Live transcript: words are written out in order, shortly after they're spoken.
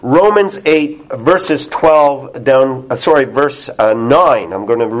Romans 8, verses 12 down, verse 9. I'm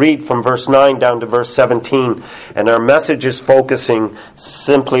going to read from verse 9 down to verse 17. And our message is focusing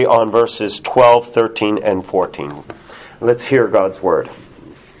simply on verses 12, 13, and 14. Let's hear God's word.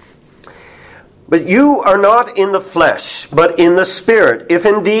 But you are not in the flesh, but in the Spirit, if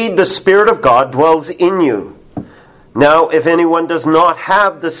indeed the Spirit of God dwells in you. Now, if anyone does not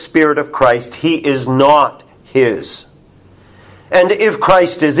have the Spirit of Christ, he is not his. And if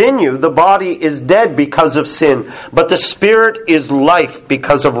Christ is in you, the body is dead because of sin, but the Spirit is life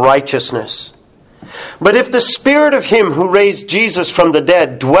because of righteousness. But if the Spirit of Him who raised Jesus from the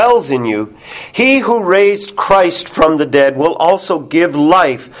dead dwells in you, He who raised Christ from the dead will also give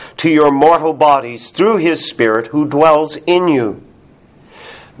life to your mortal bodies through His Spirit who dwells in you.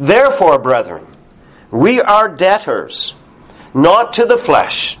 Therefore, brethren, we are debtors, not to the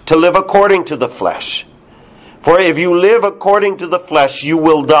flesh, to live according to the flesh. For if you live according to the flesh, you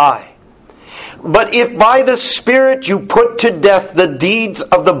will die. But if by the Spirit you put to death the deeds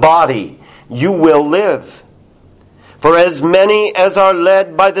of the body, you will live. For as many as are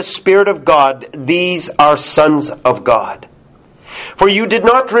led by the Spirit of God, these are sons of God. For you did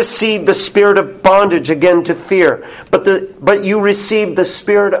not receive the spirit of bondage again to fear, but you received the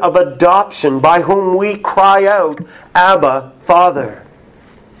Spirit of adoption, by whom we cry out, Abba, Father.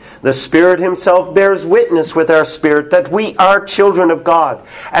 The Spirit Himself bears witness with our spirit that we are children of God.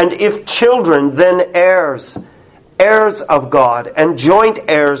 And if children, then heirs, heirs of God, and joint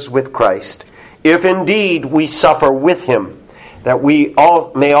heirs with Christ, if indeed we suffer with Him, that we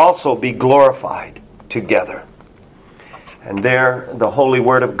all may also be glorified together. And there, the holy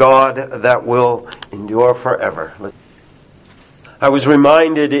word of God that will endure forever. I was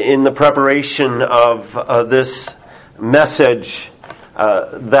reminded in the preparation of this message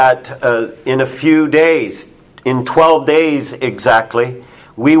that in a few days, in 12 days exactly,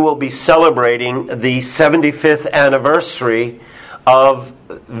 we will be celebrating the 75th anniversary of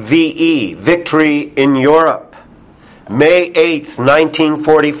VE, Victory in Europe. May 8th,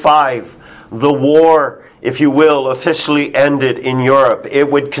 1945, the war, if you will, officially ended in Europe. It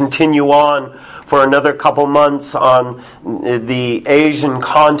would continue on for another couple months on the Asian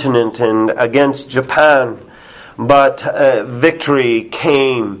continent and against Japan. But victory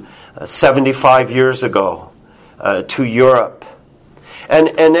came 75 years ago to Europe.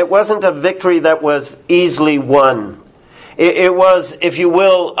 And it wasn't a victory that was easily won. It was, if you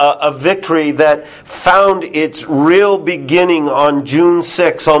will, a victory that found its real beginning on June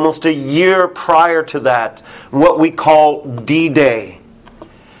 6, almost a year prior to that, what we call D-Day.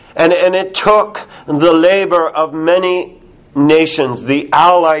 And it took the labor of many nations, the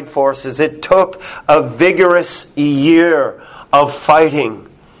Allied forces. It took a vigorous year of fighting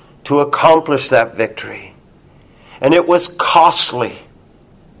to accomplish that victory. And it was costly.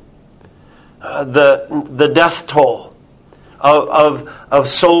 The death toll of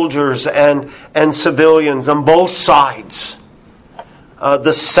soldiers and civilians on both sides.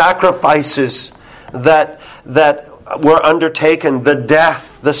 The sacrifices that were undertaken, the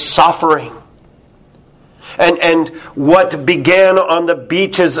death, the suffering. And what began on the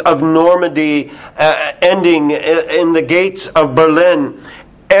beaches of Normandy, ending in the gates of Berlin,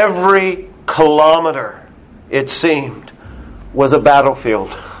 every kilometer, it seemed, was a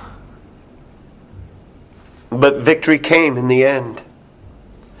battlefield. But victory came in the end.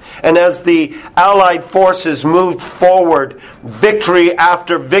 And as the Allied forces moved forward, victory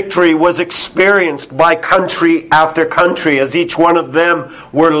after victory was experienced by country after country as each one of them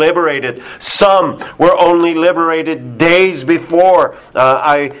were liberated. Some were only liberated days before.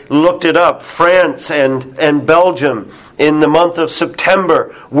 I looked it up. France and Belgium in the month of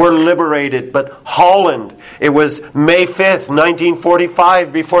September were liberated. But Holland, it was May 5th,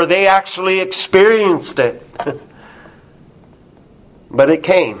 1945 before they actually experienced it. But it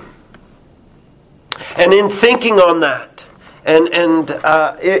came. And in thinking on that,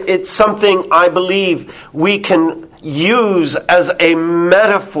 it's something I believe we can use as a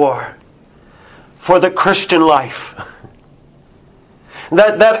metaphor for the Christian life.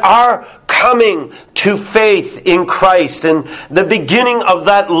 That our coming to faith in Christ and the beginning of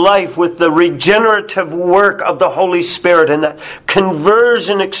that life with the regenerative work of the Holy Spirit and that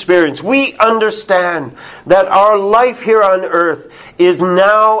conversion experience, we understand that our life here on earth is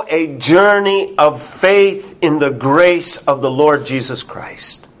now a journey of faith in the grace of the Lord Jesus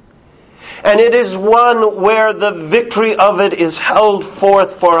Christ. And it is one where the victory of it is held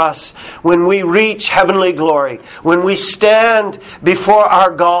forth for us when we reach heavenly glory, when we stand before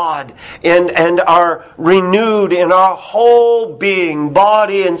our God and are renewed in our whole being,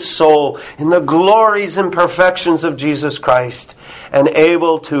 body and soul, in the glories and perfections of Jesus Christ. and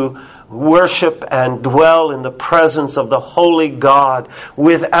able to worship and dwell in the presence of the holy God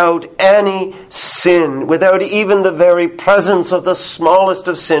without any sin, without even the very presence of the smallest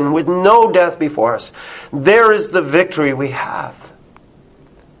of sin, with no death before us. There is the victory we have.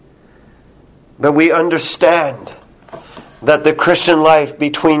 But we understand that the Christian life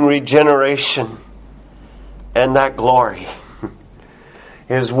between regeneration and that glory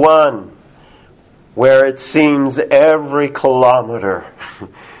is one where it seems every kilometer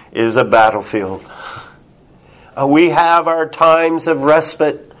is a battlefield. We have our times of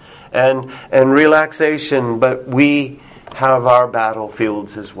respite and relaxation, but we have our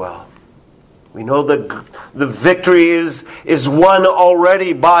battlefields as well. We know the victory is won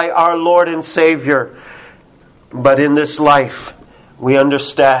already by our Lord and Savior. But in this life, we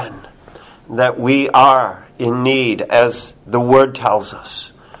understand that we are in need, as the Word tells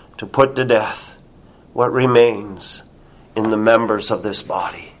us, to put to death what remains in the members of this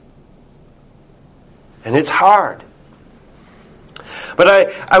body. And it's hard.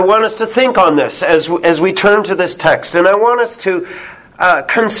 But I want us to think on this as we turn to this text. And I want us to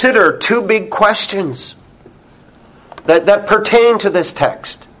consider two big questions that pertain to this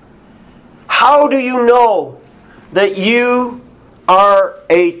text. How do you know that you are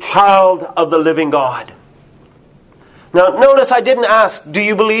a child of the living God? Now, notice I didn't ask, do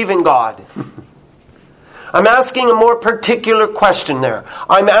you believe in God? I'm asking a more particular question there.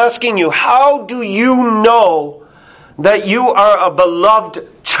 I'm asking you, how do you know that you are a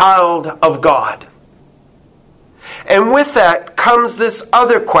beloved child of God? And with that comes this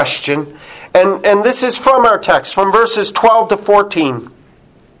other question, and this is from our text, from verses 12 to 14.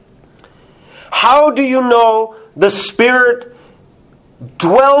 How do you know the Spirit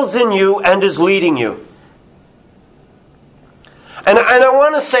dwells in you and is leading you? And I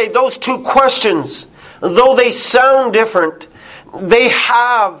want to say those two questions, though they sound different, they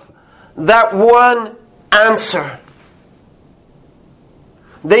have that one answer.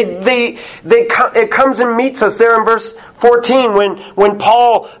 It comes and meets us there in verse 14 when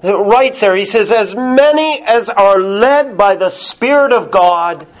Paul writes there. He says, as many as are led by the Spirit of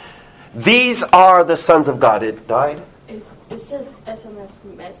God, these are the sons of God. It died? It says SMS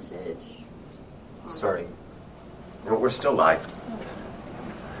message. Sorry. No, we're still live.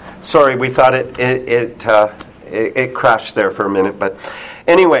 Sorry, we thought it crashed there for a minute. But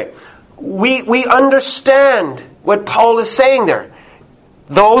anyway, we understand what Paul is saying there.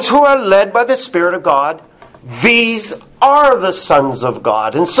 Those who are led by the Spirit of God, these are the sons of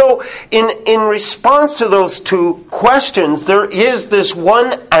God. And so in response to those two questions, there is this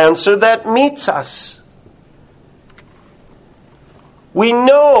one answer that meets us. We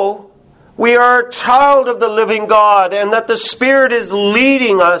know we are a child of the living God, and that the Spirit is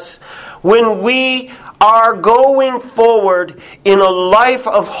leading us when we are going forward in a life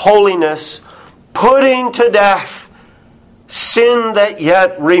of holiness, putting to death sin that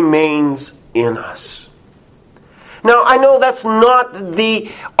yet remains in us. Now, I know that's not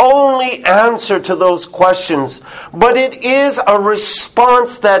the only answer to those questions, but it is a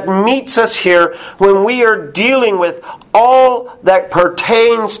response that meets us here when we are dealing with all that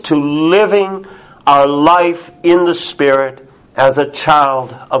pertains to living our life in the Spirit as a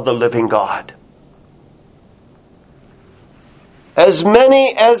child of the living God. As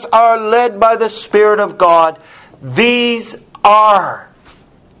many as are led by the Spirit of God, these are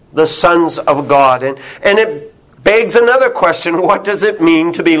the sons of God. And it begs another question. What does it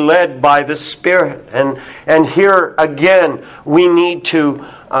mean to be led by the Spirit? And here again, we need to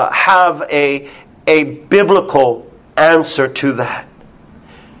have a biblical answer to that.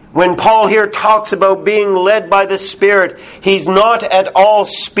 When Paul here talks about being led by the Spirit, he's not at all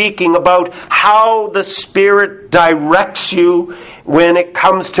speaking about how the Spirit directs you when it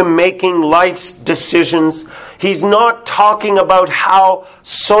comes to making life's decisions. He's not talking about how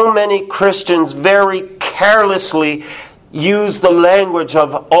so many Christians very carelessly use the language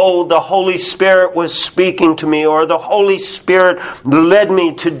of, oh, the Holy Spirit was speaking to me, or the Holy Spirit led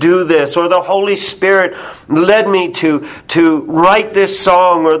me to do this, or the Holy Spirit led me to write this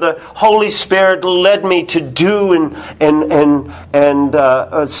song, or the Holy Spirit led me to do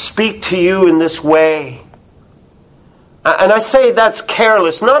and speak to you in this way. And I say that's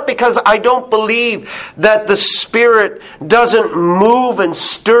careless, not because I don't believe that the Spirit doesn't move and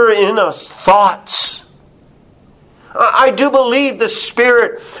stir in us thoughts. I do believe the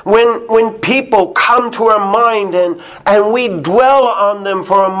Spirit, when people come to our mind and we dwell on them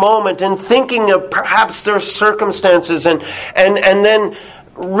for a moment and thinking of perhaps their circumstances and then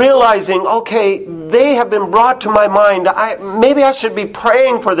realizing, okay, they have been brought to my mind. Maybe I should be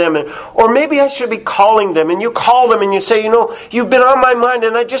praying for them, or maybe I should be calling them. And you call them and you say, you've been on my mind,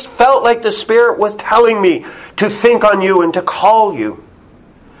 and I just felt like the Spirit was telling me to think on you and to call you.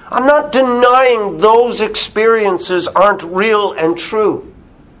 I'm not denying those experiences aren't real and true.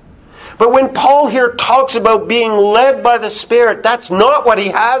 But when Paul here talks about being led by the Spirit, that's not what he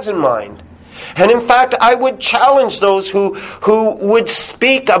has in mind. And in fact, I would challenge those who would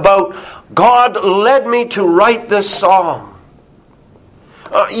speak about, God led me to write this song.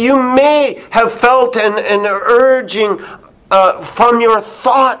 You may have felt an urging from your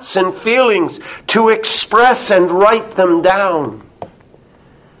thoughts and feelings to express and write them down.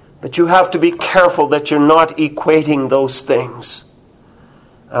 But you have to be careful that you're not equating those things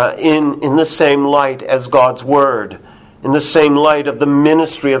in the same light as God's Word, in the same light of the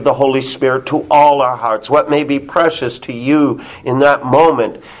ministry of the Holy Spirit to all our hearts. What may be precious to you in that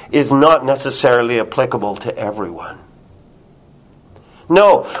moment is not necessarily applicable to everyone.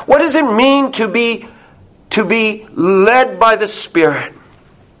 No. What does it mean to be led by the Spirit?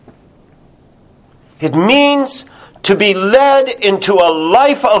 It means to be led into a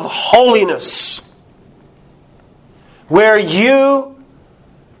life of holiness, where you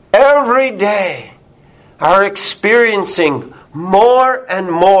every day are experiencing more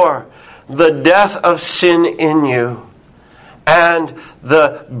and more the death of sin in you and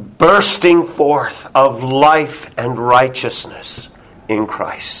the bursting forth of life and righteousness in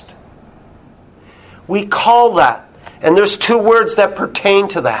Christ. We call that, and there's two words that pertain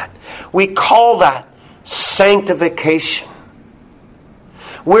to that. We call that sanctification.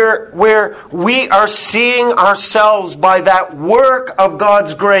 Where we are seeing ourselves by that work of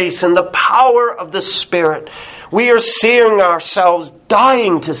God's grace and the power of the Spirit. We are seeing ourselves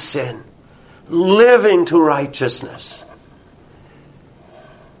dying to sin, living to righteousness.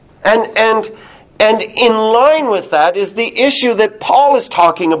 And in line with that is the issue that Paul is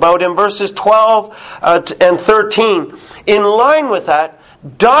talking about in verses 12 and 13. In line with that,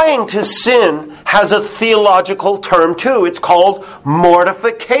 dying to sin has a theological term too. It's called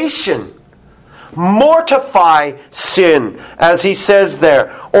mortification. Mortify sin, as he says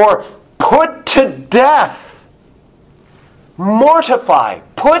there. Or put to death. Mortify.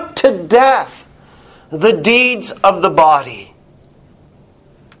 Put to death the deeds of the body.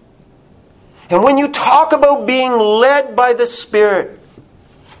 And when you talk about being led by the Spirit,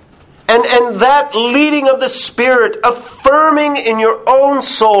 and that leading of the Spirit affirming in your own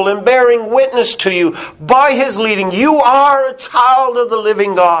soul and bearing witness to you by His leading, you are a child of the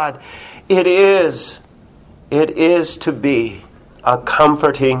living God. It is to be a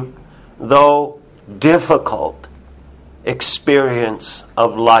comforting, though difficult, experience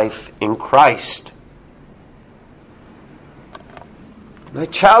of life in Christ. I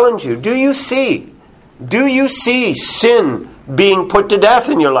challenge you, do you see sin being put to death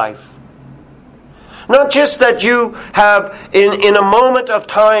in your life? Not just that you have, in a moment of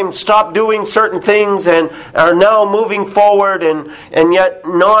time, stopped doing certain things and are now moving forward and yet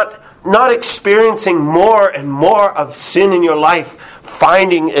not experiencing more and more of sin in your life,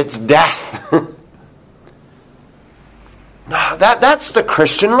 finding its death. No, that's the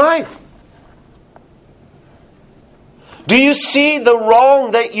Christian life. Do you see the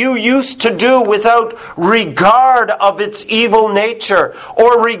wrong that you used to do without regard of its evil nature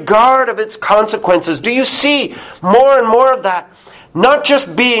or regard of its consequences? Do you see more and more of that? Not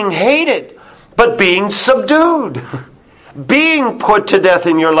just being hated, but being subdued. Being put to death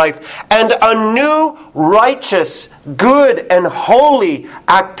in your life. And a new, righteous, good, and holy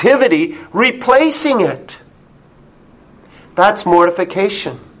activity replacing it. That's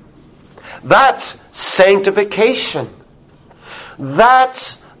mortification. That's sanctification.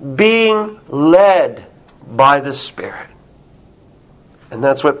 That's being led by the Spirit. And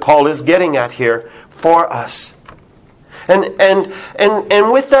that's what Paul is getting at here for us. And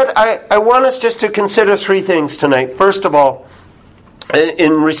with that, I want us just to consider three things tonight. First of all,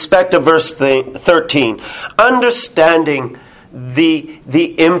 in respect of verse 13, understanding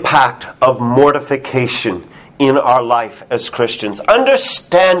the impact of mortification in our life as Christians.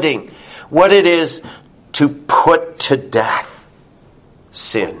 Understanding what it is to put to death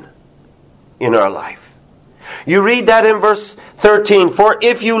sin in our life. You read that in verse 13. For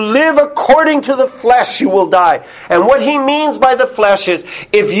if you live according to the flesh, you will die. And what he means by the flesh is,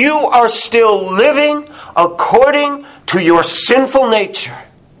 if you are still living according to your sinful nature,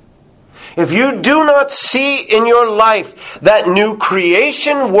 if you do not see in your life that new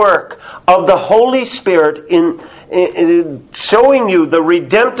creation work of the Holy Spirit in showing you the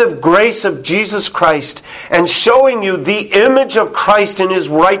redemptive grace of Jesus Christ and showing you the image of Christ in His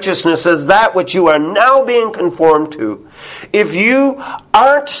righteousness as that which you are now being conformed to, if you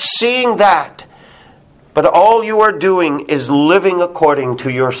aren't seeing that, but all you are doing is living according to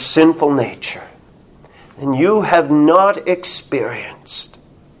your sinful nature, then you have not experienced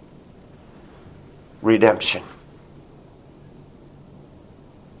redemption.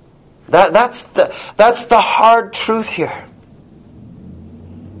 That's the hard truth here.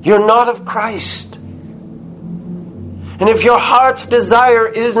 You're not of Christ. And if your heart's desire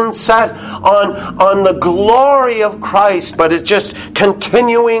isn't set on the glory of Christ, but it's just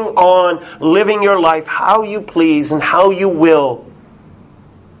continuing on living your life how you please and how you will,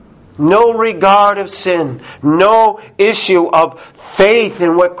 no regard of sin, no issue of faith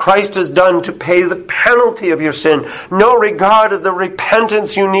in what Christ has done to pay the penalty of your sin, no regard of the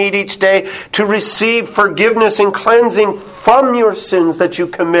repentance you need each day to receive forgiveness and cleansing from your sins that you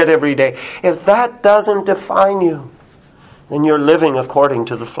commit every day. If that doesn't define you, then you're living according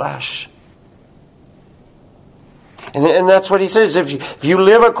to the flesh. And that's what he says. If you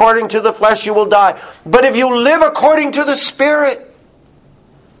live according to the flesh, you will die. But if you live according to the Spirit,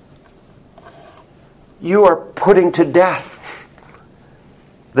 you are putting to death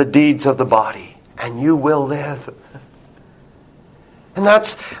the deeds of the body, and you will live. And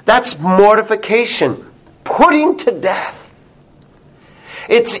that's mortification, putting to death.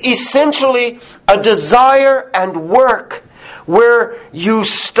 It's essentially a desire and work where you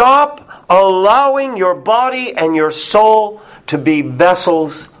stop allowing your body and your soul to be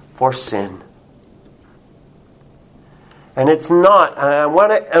vessels for sin. And it's not, and I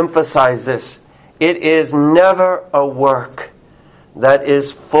want to emphasize this, it is never a work that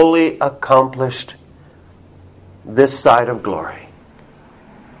is fully accomplished this side of glory.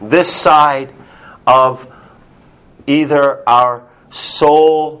 This side of either our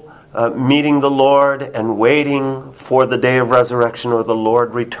soul meeting the Lord and waiting for the day of resurrection, or the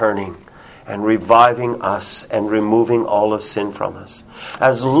Lord returning and reviving us and removing all of sin from us.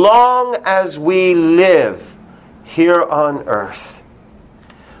 As long as we live here on earth,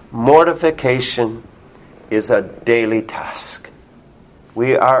 mortification is a daily task.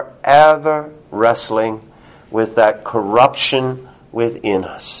 We are ever wrestling with that corruption within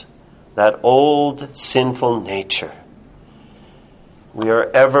us, that old sinful nature. We are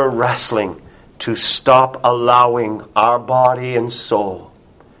ever wrestling to stop allowing our body and soul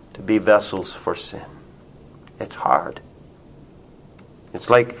to be vessels for sin. It's hard. It's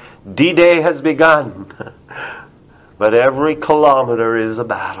like D-Day has begun. But every kilometer is a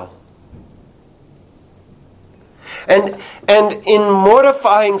battle. And in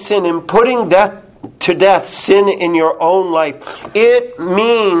mortifying sin, in putting to death sin in your own life, it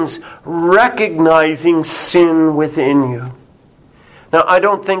means recognizing sin within you. Now, I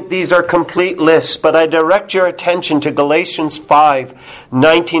don't think these are complete lists, but I direct your attention to Galatians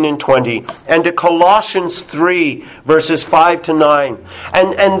 5:19 and 20, and to Colossians 3, verses 5 to 9.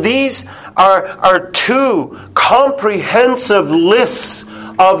 And these are two comprehensive lists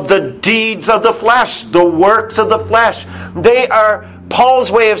of the deeds of the flesh, the works of the flesh. They are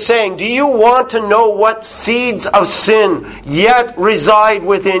Paul's way of saying, do you want to know what seeds of sin yet reside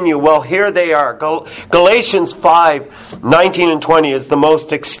within you? Well, here they are. Galatians 5:19 and 20 is the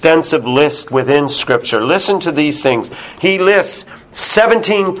most extensive list within Scripture. Listen to these things. He lists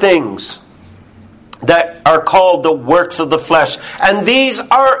 17 things that are called the works of the flesh. And these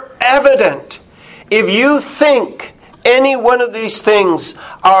are evident. If you think any one of these things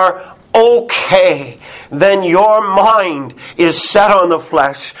are okay, then your mind is set on the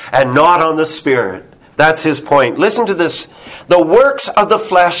flesh and not on the Spirit. That's his point. Listen to this. The works of the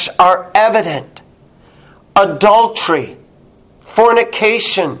flesh are evident. Adultery,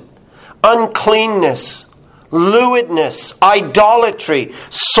 fornication, uncleanness, lewdness, idolatry,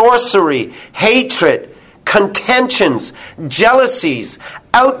 sorcery, hatred, contentions, jealousies,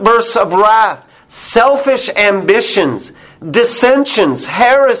 outbursts of wrath, selfish ambitions, dissensions,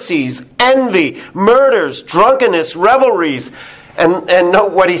 heresies, envy, murders, drunkenness, revelries, and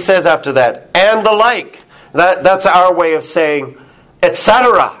note what he says after that, and the like. That's our way of saying,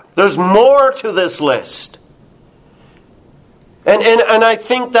 etc. There's more to this list. And I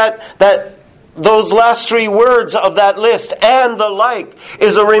think that those last three words of that list, and the like,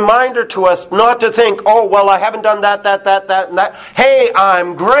 is a reminder to us not to think, oh, well, I haven't done that, and that. Hey,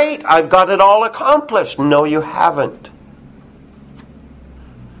 I'm great. I've got it all accomplished. No, you haven't.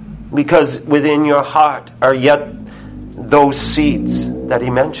 Because within your heart are yet those seeds that he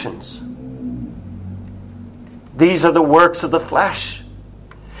mentions. These are the works of the flesh.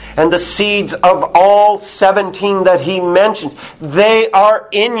 And the seeds of all 17 that he mentions, they are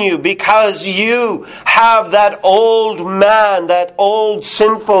in you because you have that old man, that old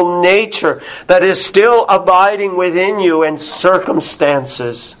sinful nature that is still abiding within you, and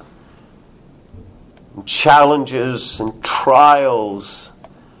circumstances, and challenges, and trials,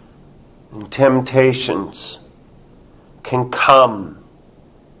 and temptations can come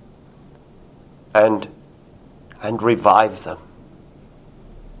and revive them.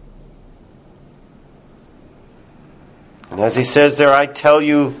 And as he says there, I tell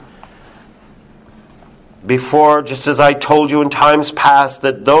you before, just as I told you in times past,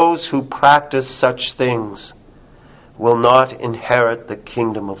 that those who practice such things will not inherit the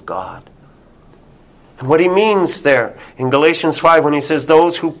kingdom of God. And what he means there in Galatians 5 when he says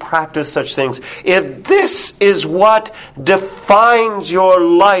those who practice such things, if this is what defines your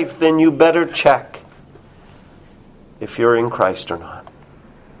life, then you better check if you're in Christ or not.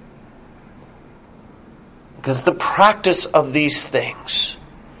 Because the practice of these things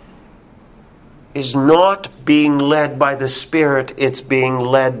is not being led by the Spirit, it's being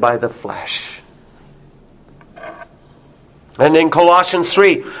led by the flesh. And in Colossians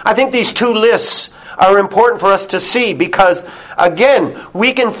 3, I think these two lists are important for us to see because, again,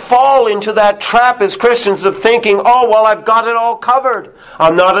 we can fall into that trap as Christians of thinking, oh, well, I've got it all covered.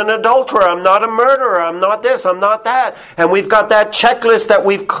 I'm not an adulterer. I'm not a murderer. I'm not this. I'm not that. And we've got that checklist that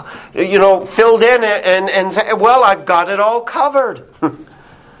we've, filled in and say, well, I've got it all covered.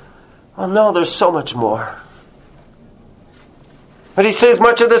 Well, no, there's so much more. But he says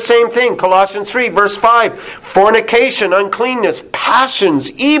much of the same thing. Colossians 3, verse 5. Fornication, uncleanness,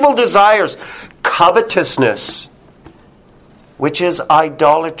 passions, evil desires, covetousness, which is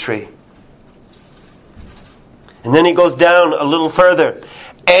idolatry. And then he goes down a little further.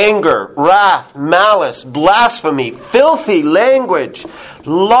 Anger, wrath, malice, blasphemy, filthy language,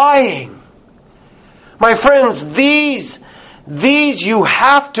 lying. My friends, these you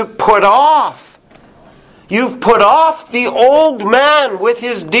have to put off. You've put off the old man with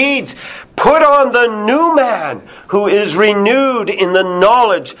his deeds. Put on the new man who is renewed in the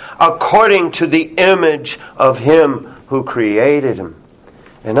knowledge according to the image of him who created him.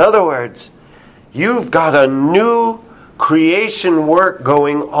 In other words, you've got a new creation work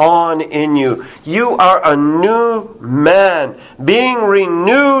going on in you. You are a new man being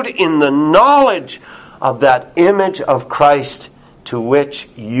renewed in the knowledge of that image of Christ to which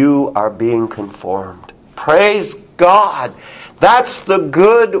you are being conformed. Praise God. That's the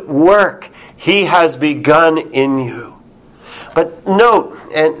good work He has begun in you. But note,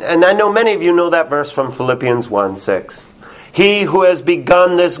 and I know many of you know that verse from Philippians 1:6. He who has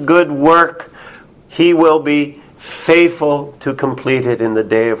begun this good work, He will be faithful to complete it in the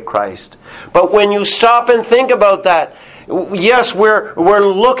day of Christ. But when you stop and think about that, yes, we're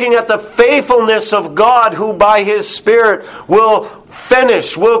looking at the faithfulness of God who by His Spirit will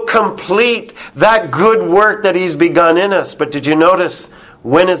finish, will complete that good work that He's begun in us. But did you notice,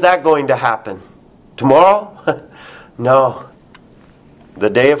 when is that going to happen? Tomorrow? No. The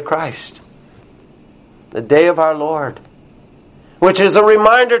day of Christ. The day of our Lord. Which is a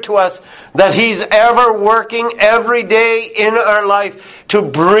reminder to us that He's ever working every day in our life to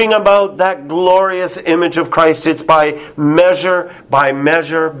bring about that glorious image of Christ. It's by measure, by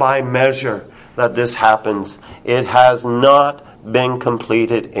measure, by measure that this happens. It has not been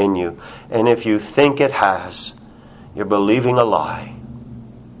completed in you. And if you think it has, you're believing a lie.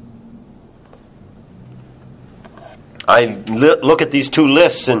 I look at these two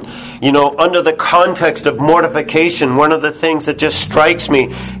lists and, under the context of mortification, one of the things that just strikes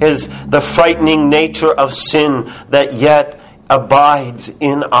me is the frightening nature of sin that yet abides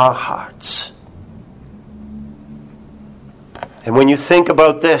in our hearts. And when you think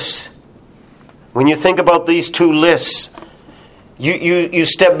about this, when you think about these two lists, you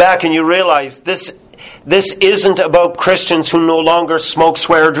step back and you realize this isn't about Christians who no longer smoke,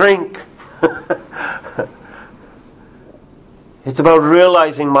 swear, drink. It's about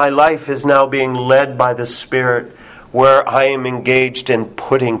realizing my life is now being led by the Spirit, where I am engaged in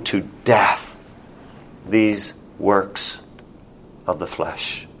putting to death these works of the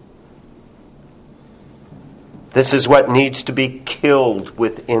flesh. This is what needs to be killed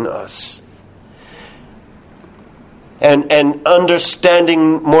within us. And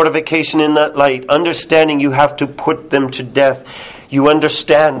understanding mortification in that light, understanding you have to put them to death, you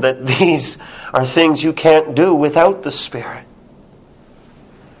understand that these are things you can't do without the Spirit.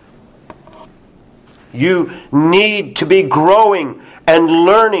 You need to be growing and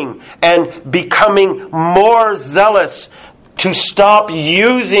learning and becoming more zealous to stop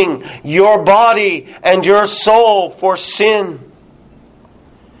using your body and your soul for sin.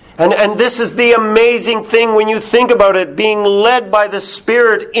 And this is the amazing thing when you think about it, being led by the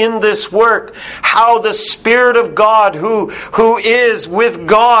Spirit in this work. How the Spirit of God, who is with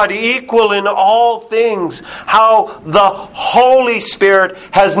God equal in all things, how the Holy Spirit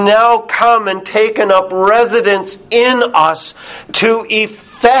has now come and taken up residence in us to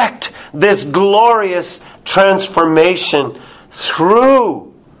effect this glorious transformation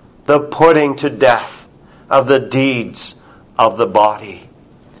through the putting to death of the deeds of the body.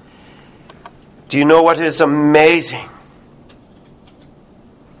 Do you know what is amazing?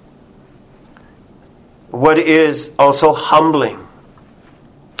 What is also humbling?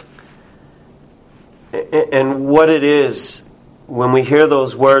 And what it is when we hear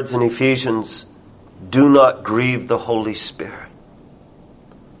those words in Ephesians, do not grieve the Holy Spirit.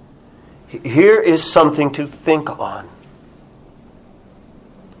 Here is something to think on.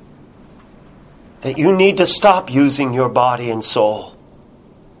 That you need to stop using your body and soul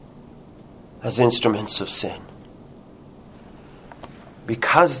as instruments of sin.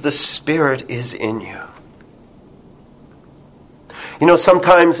 Because the Spirit is in you. You know,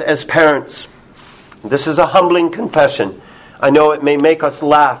 sometimes as parents, this is a humbling confession. I know it may make us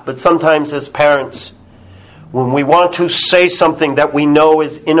laugh, but sometimes as parents, when we want to say something that we know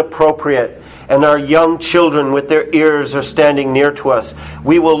is inappropriate, and our young children with their ears are standing near to us,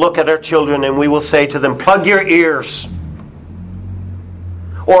 we will look at our children and we will say to them, plug your ears.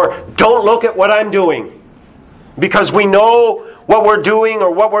 Or don't look at what I'm doing. Because we know what we're doing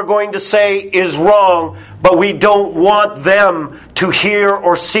or what we're going to say is wrong, but we don't want them to hear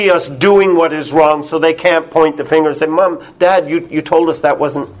or see us doing what is wrong, so they can't point the finger and say, Mom, Dad, you told us that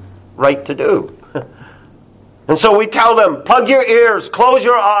wasn't right to do. And so we tell them, plug your ears, close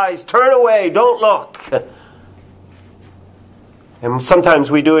your eyes, turn away, don't look. And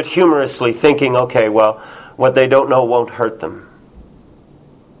sometimes we do it humorously, thinking, okay, well, what they don't know won't hurt them.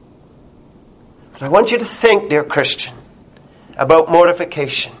 But I want you to think, dear Christian, about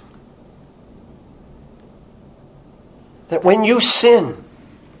mortification. That when you sin,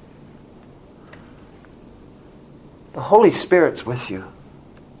 the Holy Spirit's with you.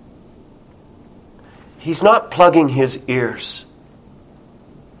 He's not plugging His ears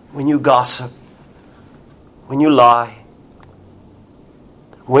when you gossip, when you lie,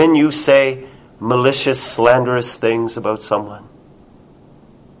 when you say malicious, slanderous things about someone.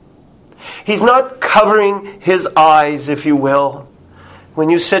 He's not covering His eyes, if you will,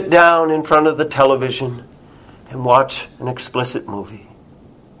 when you sit down in front of the television and watch an explicit movie.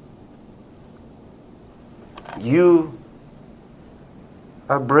 You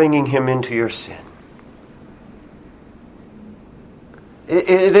are bringing Him into your sin.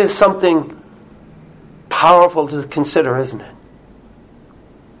 It is something powerful to consider, isn't it?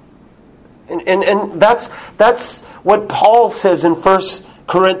 And that's what Paul says in 1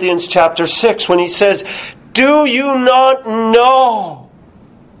 Corinthians chapter 6 when he says, do you not know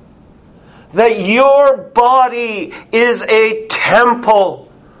that your body is a temple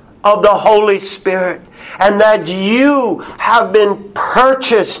of the Holy Spirit, and that you have been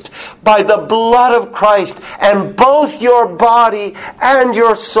purchased by the blood of Christ, and both your body and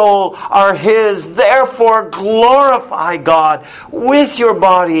your soul are His. Therefore glorify God with your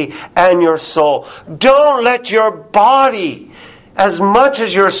body and your soul. Don't let your body, as much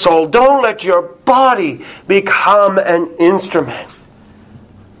as your soul, don't let your body become an instrument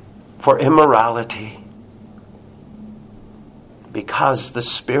for immorality. Because the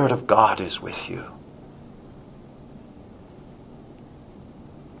Spirit of God is with you.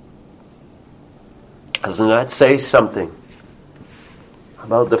 Doesn't that say something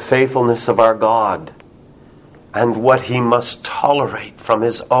about the faithfulness of our God and what He must tolerate from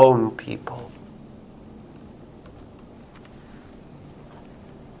His own people?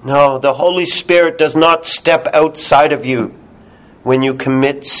 No, the Holy Spirit does not step outside of you when you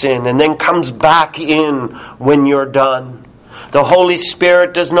commit sin and then comes back in when you're done. The Holy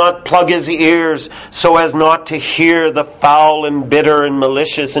Spirit does not plug His ears so as not to hear the foul and bitter and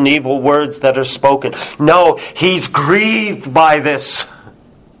malicious and evil words that are spoken. No, He's grieved by this.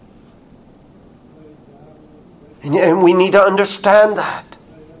 And we need to understand that.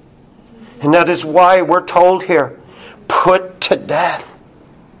 And that is why we're told here, put to death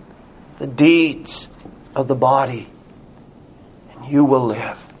the deeds of the body, and you will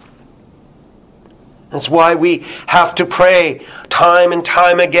live. That's why we have to pray time and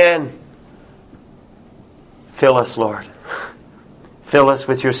time again. Fill us, Lord. Fill us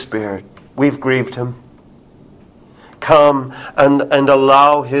with your Spirit. We've grieved Him. Come and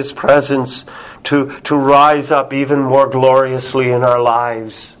allow His presence to rise up even more gloriously in our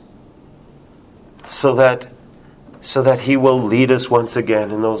lives, so that He will lead us once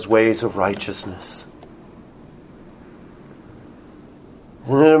again in those ways of righteousness.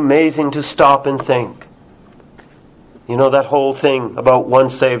 Isn't it amazing to stop and think? You know, that whole thing about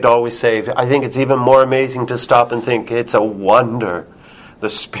once saved, always saved. I think it's even more amazing to stop and think it's a wonder the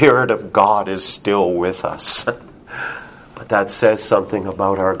Spirit of God is still with us. But that says something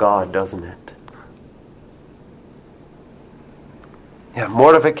about our God, doesn't it? Yeah,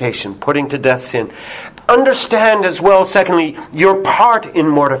 mortification, putting to death sin. Understand as well, secondly, your part in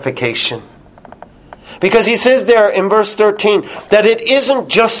mortification. Because he says there in verse 13 that it isn't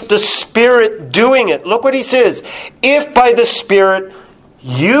just the Spirit doing it. Look what he says. If by the Spirit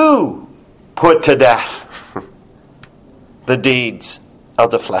you put to death the deeds of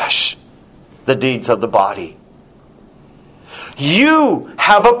the flesh, the deeds of the body. You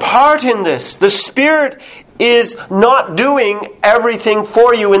have a part in this. The Spirit is not doing everything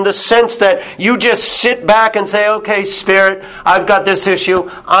for you in the sense that you just sit back and say, okay, Spirit, I've got this issue.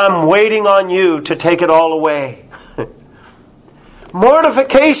 I'm waiting on you to take it all away.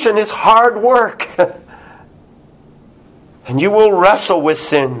 Mortification is hard work. And you will wrestle with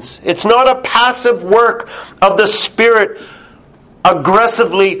sins. It's not a passive work of the Spirit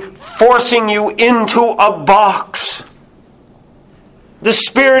aggressively forcing you into a box. The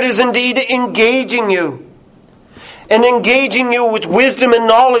Spirit is indeed engaging you. And engaging you with wisdom and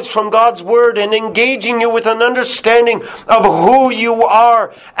knowledge from God's Word, and engaging you with an understanding of who you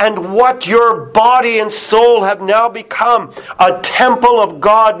are and what your body and soul have now become, a temple of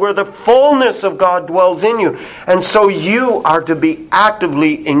God where the fullness of God dwells in you. And so you are to be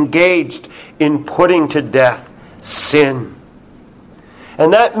actively engaged in putting to death sin.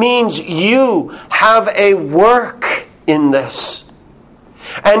 And that means you have a work in this.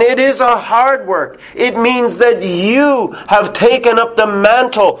 And it is a hard work. It means that you have taken up the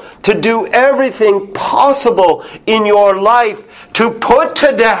mantle to do everything possible in your life to put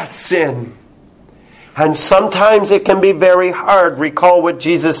to death sin. And sometimes it can be very hard. Recall what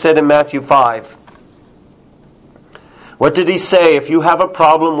Jesus said in Matthew 5. What did He say? If you have a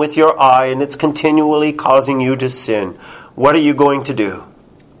problem with your eye and it's continually causing you to sin, what are you going to do?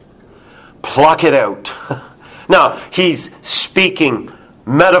 Pluck it out. Now, He's speaking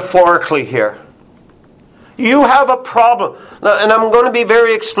metaphorically here. You have a problem. Now, and I'm going to be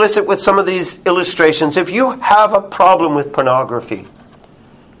very explicit with some of these illustrations. If you have a problem with pornography,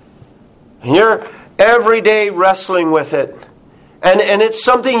 and you're every day wrestling with it, and it's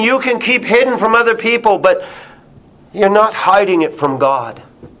something you can keep hidden from other people, but you're not hiding it from God.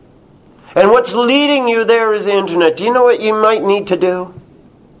 And what's leading you there is the internet. Do you know what you might need to do?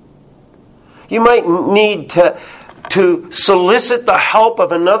 You might need to solicit the help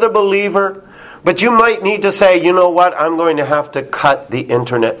of another believer, but you might need to say, you know what, I'm going to have to cut the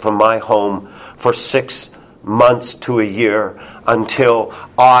internet from my home for 6 months to a year until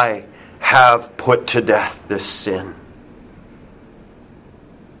I have put to death this sin.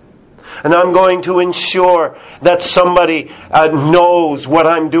 And I'm going to ensure that somebody knows what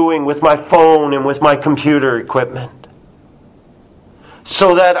I'm doing with my phone and with my computer equipment,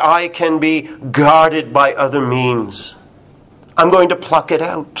 so that I can be guarded by other means. I'm going to pluck it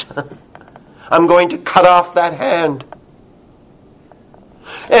out. I'm going to cut off that hand.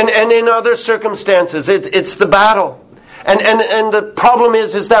 And in other circumstances, it's the battle. And the problem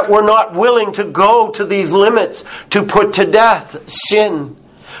is that we're not willing to go to these limits to put to death sin.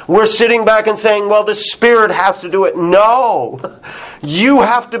 We're sitting back and saying, well, the Spirit has to do it. No. You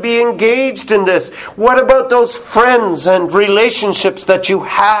have to be engaged in this. What about those friends and relationships that you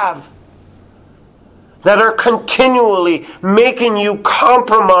have that are continually making you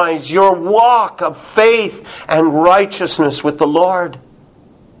compromise your walk of faith and righteousness with the Lord?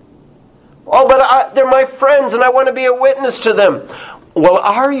 Oh, but they're my friends and I want to be a witness to them. Well,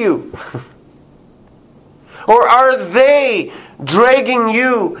 are you? Or are they dragging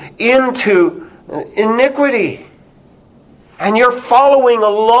you into iniquity? And you're following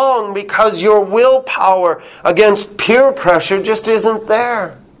along because your willpower against peer pressure just isn't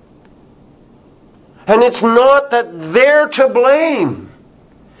there. And it's not that they're to blame.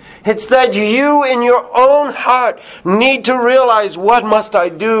 It's that you in your own heart need to realize, what must I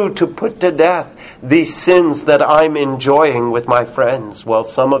do to put to death these sins that I'm enjoying with my friends? Well,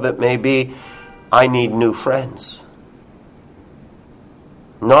 some of it may be, I need new friends.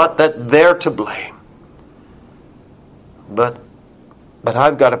 Not that they're to blame. But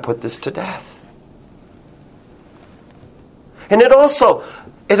I've got to put this to death. And it also,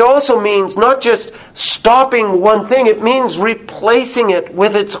 it also means not just stopping one thing, it means replacing it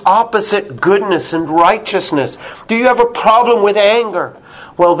with its opposite, goodness and righteousness. Do you have a problem with anger?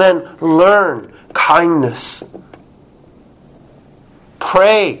 Well then, learn kindness.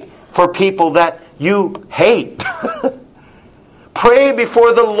 Pray for people that you hate. Pray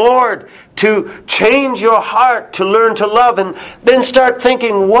before the Lord to change your heart, to learn to love, and then start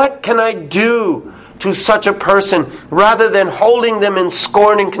thinking, what can I do to such a person, rather than holding them in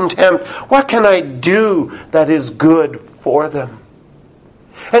scorn and contempt? What can I do that is good for them?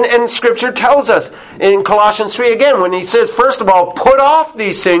 And Scripture tells us in Colossians 3 again, when he says, first of all, put off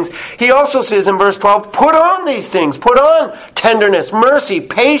these things, he also says in verse 12, put on these things. Put on tenderness, mercy,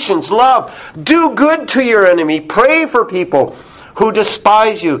 patience, love. Do good to your enemy. Pray for people who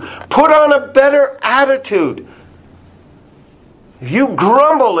despise you. Put on a better attitude. If you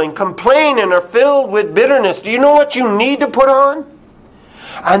grumble and complain and are filled with bitterness, do you know what you need to put on?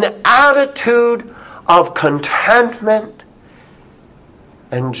 An attitude of contentment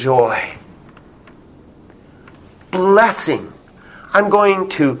and joy. Blessing. I'm going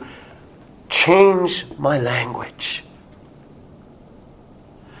to change my language.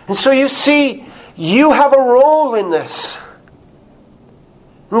 And so you see, you have a role in this.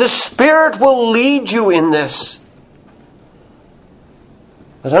 And the Spirit will lead you in this.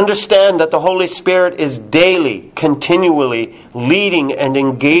 But understand that the Holy Spirit is daily, continually leading and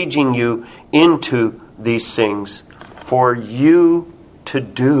engaging you into these things for you to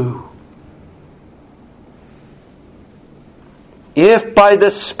do. If by the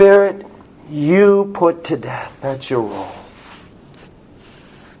Spirit you put to death, that's your role.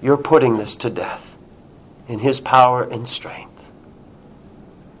 You're putting this to death in His power and strength.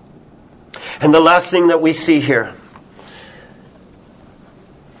 And the last thing that we see here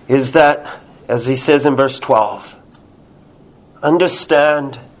is that, as he says in verse 12,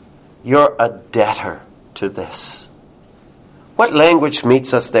 understand you're a debtor to this. What language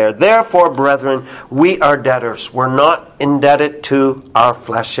meets us there? Therefore, brethren, we are debtors. We're not indebted to our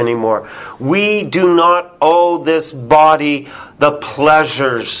flesh anymore. We do not owe this body the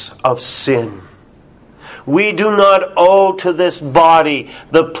pleasures of sin. We do not owe to this body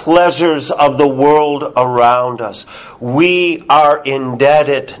the pleasures of the world around us. We are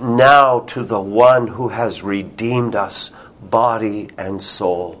indebted now to the one who has redeemed us, body and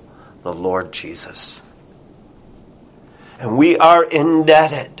soul, the Lord Jesus. And we are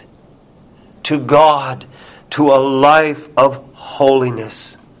indebted to God, to a life of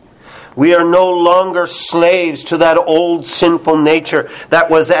holiness. We are no longer slaves to that old sinful nature that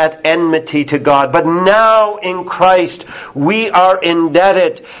was at enmity to God. But now in Christ, we are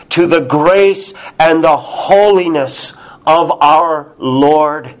indebted to the grace and the holiness of our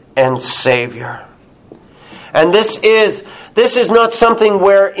Lord and Savior. And this is not something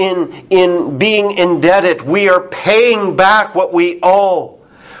where in being indebted, we are paying back what we owe.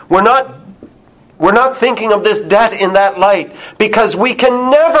 We're not thinking of this debt in that light, because we can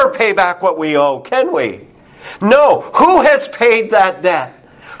never pay back what we owe, can we? No. Who has paid that debt?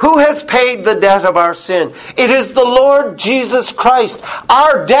 Who has paid the debt of our sin? It is the Lord Jesus Christ.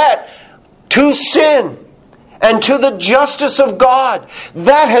 Our debt to sin and to the justice of God,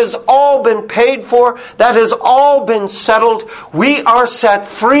 that has all been paid for. That has all been settled. We are set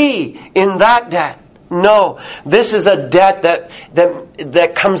free in that debt. No, this is a debt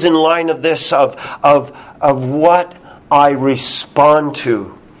that comes in line of this, of what I respond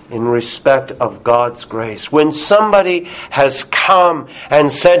to in respect of God's grace. When somebody has come and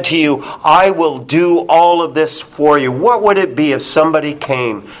said to you, I will do all of this for you, what would it be if somebody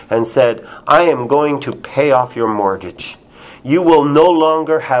came and said, I am going to pay off your mortgage. You will no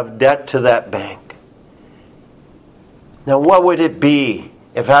longer have debt to that bank. Now what would it be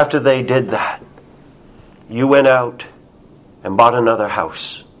if after they did that, you went out and bought another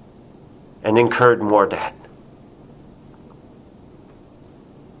house and incurred more debt?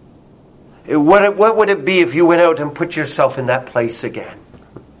 What would it be if you went out and put yourself in that place again?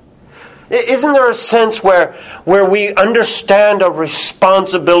 Isn't there a sense where we understand a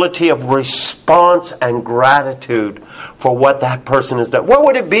responsibility of response and gratitude for what that person has done? What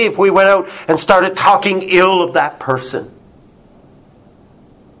would it be if we went out and started talking ill of that person?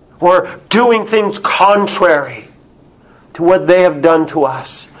 Or doing things contrary to what they have done to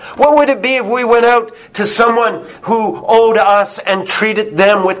us? What would it be if we went out to someone who owed us and treated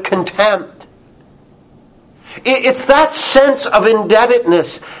them with contempt? It's that sense of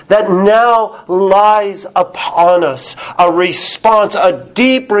indebtedness that now lies upon us. A response, a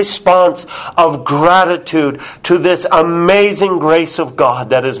deep response of gratitude to this amazing grace of God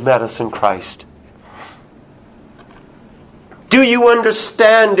that has met us in Christ. Do you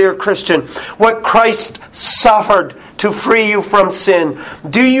understand, dear Christian, what Christ suffered to free you from sin?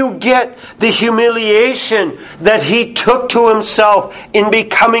 Do you get the humiliation that He took to Himself in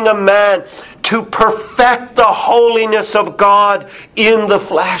becoming a man to perfect the holiness of God in the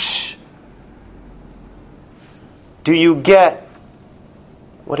flesh? Do you get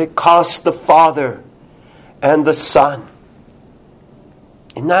what it cost the Father and the Son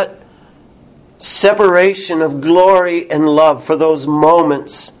in that separation of glory and love for those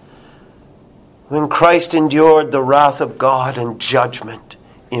moments when Christ endured the wrath of God and judgment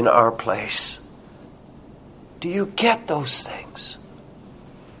in our place? Do you get those things?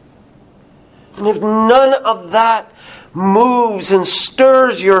 And if none of that moves and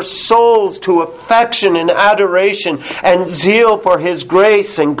stirs your souls to affection and adoration and zeal for His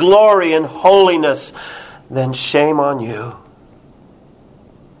grace and glory and holiness, then shame on you.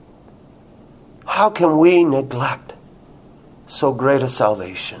 How can we neglect so great a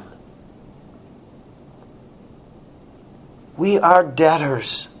salvation? We are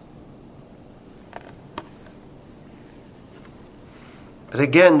debtors. But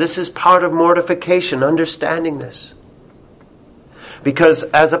again, this is part of mortification, understanding this. Because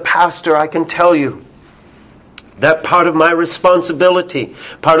as a pastor, I can tell you that part of my responsibility,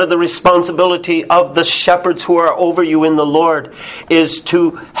 part of the responsibility of the shepherds who are over you in the Lord, is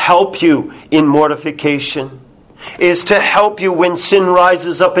to help you in mortification, is to help you when sin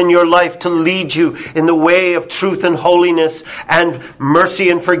rises up in your life, to lead you in the way of truth and holiness and mercy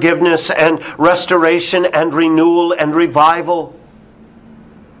and forgiveness and restoration and renewal and revival.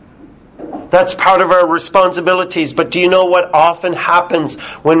 That's part of our responsibilities. But do you know what often happens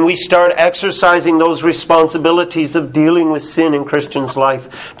when we start exercising those responsibilities of dealing with sin in Christians'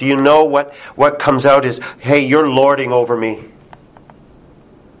 life? Do you know what comes out is, hey, you're lording over me.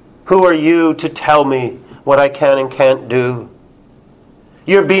 Who are you to tell me what I can and can't do?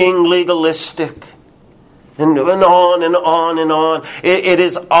 You're being legalistic. And on and on and on. It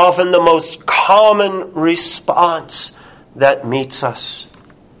is often the most common response that meets us.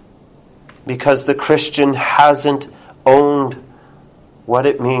 Because the Christian hasn't owned what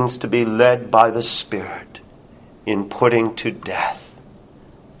it means to be led by the Spirit in putting to death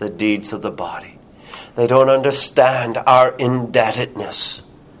the deeds of the body. They don't understand our indebtedness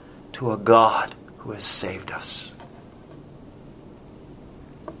to a God who has saved us.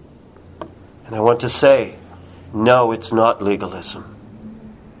 And I want to say, no, it's not legalism.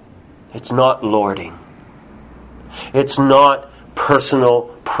 It's not lording. It's not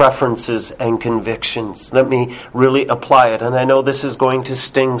personal preferences and convictions. Let me really apply it. And I know this is going to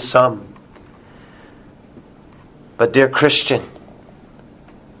sting some. But dear Christian,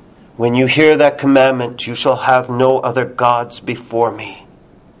 when you hear that commandment, you shall have no other gods before me,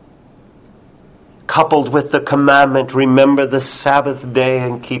 coupled with the commandment, remember the Sabbath day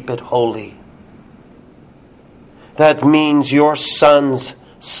and keep it holy. That means your son's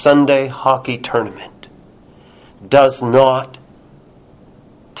Sunday hockey tournament does not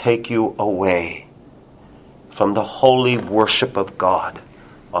take you away from the holy worship of God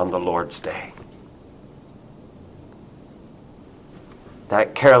on the Lord's Day.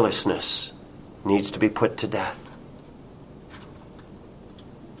 That carelessness needs to be put to death.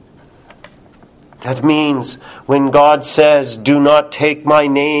 That means when God says, do not take my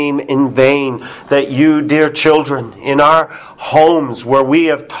name in vain, that you, dear children, in our homes where we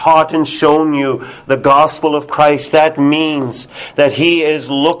have taught and shown you the gospel of Christ, that means that He is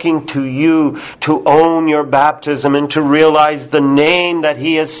looking to you to own your baptism and to realize the name that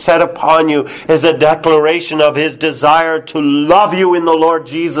He has set upon you is a declaration of His desire to love you in the Lord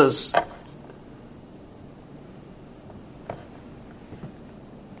Jesus.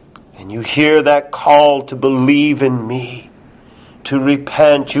 And you hear that call to believe in me, to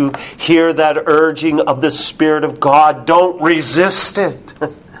repent. You hear that urging of the Spirit of God. Don't resist it.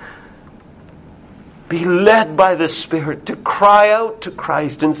 Be led by the Spirit to cry out to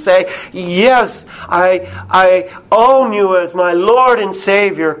Christ and say, yes, I own you as my Lord and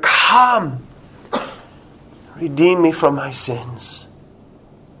Savior. Come, redeem me from my sins.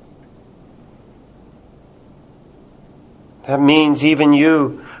 That means even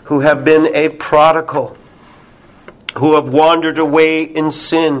you who have been a prodigal, who have wandered away in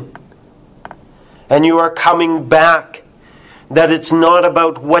sin, and you are coming back, that it's not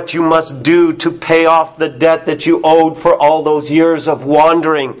about what you must do to pay off the debt that you owed for all those years of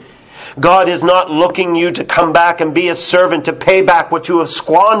wandering. God is not looking you to come back and be a servant to pay back what you have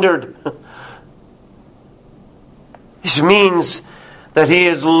squandered. This means That He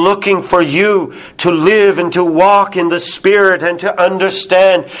is looking for you to live and to walk in the Spirit and to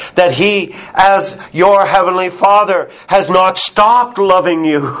understand that He, as your Heavenly Father, has not stopped loving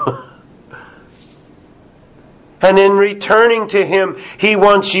you. And in returning to Him, He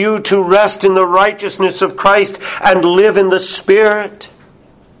wants you to rest in the righteousness of Christ and live in the Spirit.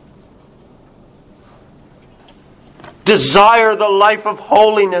 Desire the life of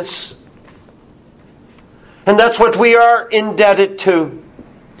holiness. And that's what we are indebted to.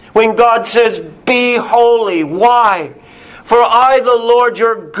 When God says, be holy. Why? For I, the Lord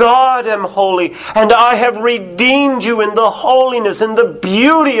your God, am holy, and I have redeemed you in the holiness and the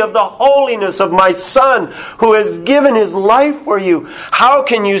beauty of the holiness of my Son, who has given His life for you. How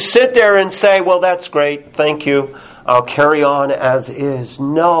can you sit there and say, well, that's great, thank you, I'll carry on as is?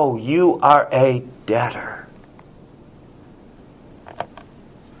 No, you are a debtor.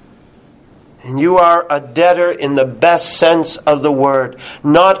 And you are a debtor in the best sense of the word,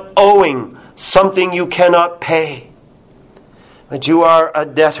 not owing something you cannot pay. But you are a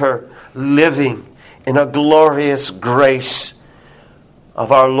debtor living in a glorious grace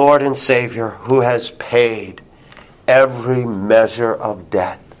of our Lord and Savior, who has paid every measure of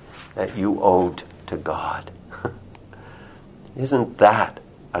debt that you owed to God. Isn't that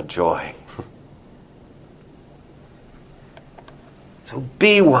a joy? So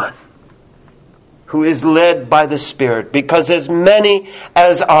be one who is led by the Spirit, because as many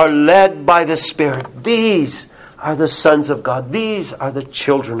as are led by the Spirit, these are the sons of God. These are the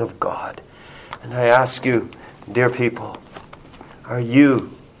children of God. And I ask you, dear people, are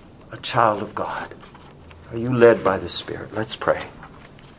you a child of God? Are you led by the Spirit? Let's pray.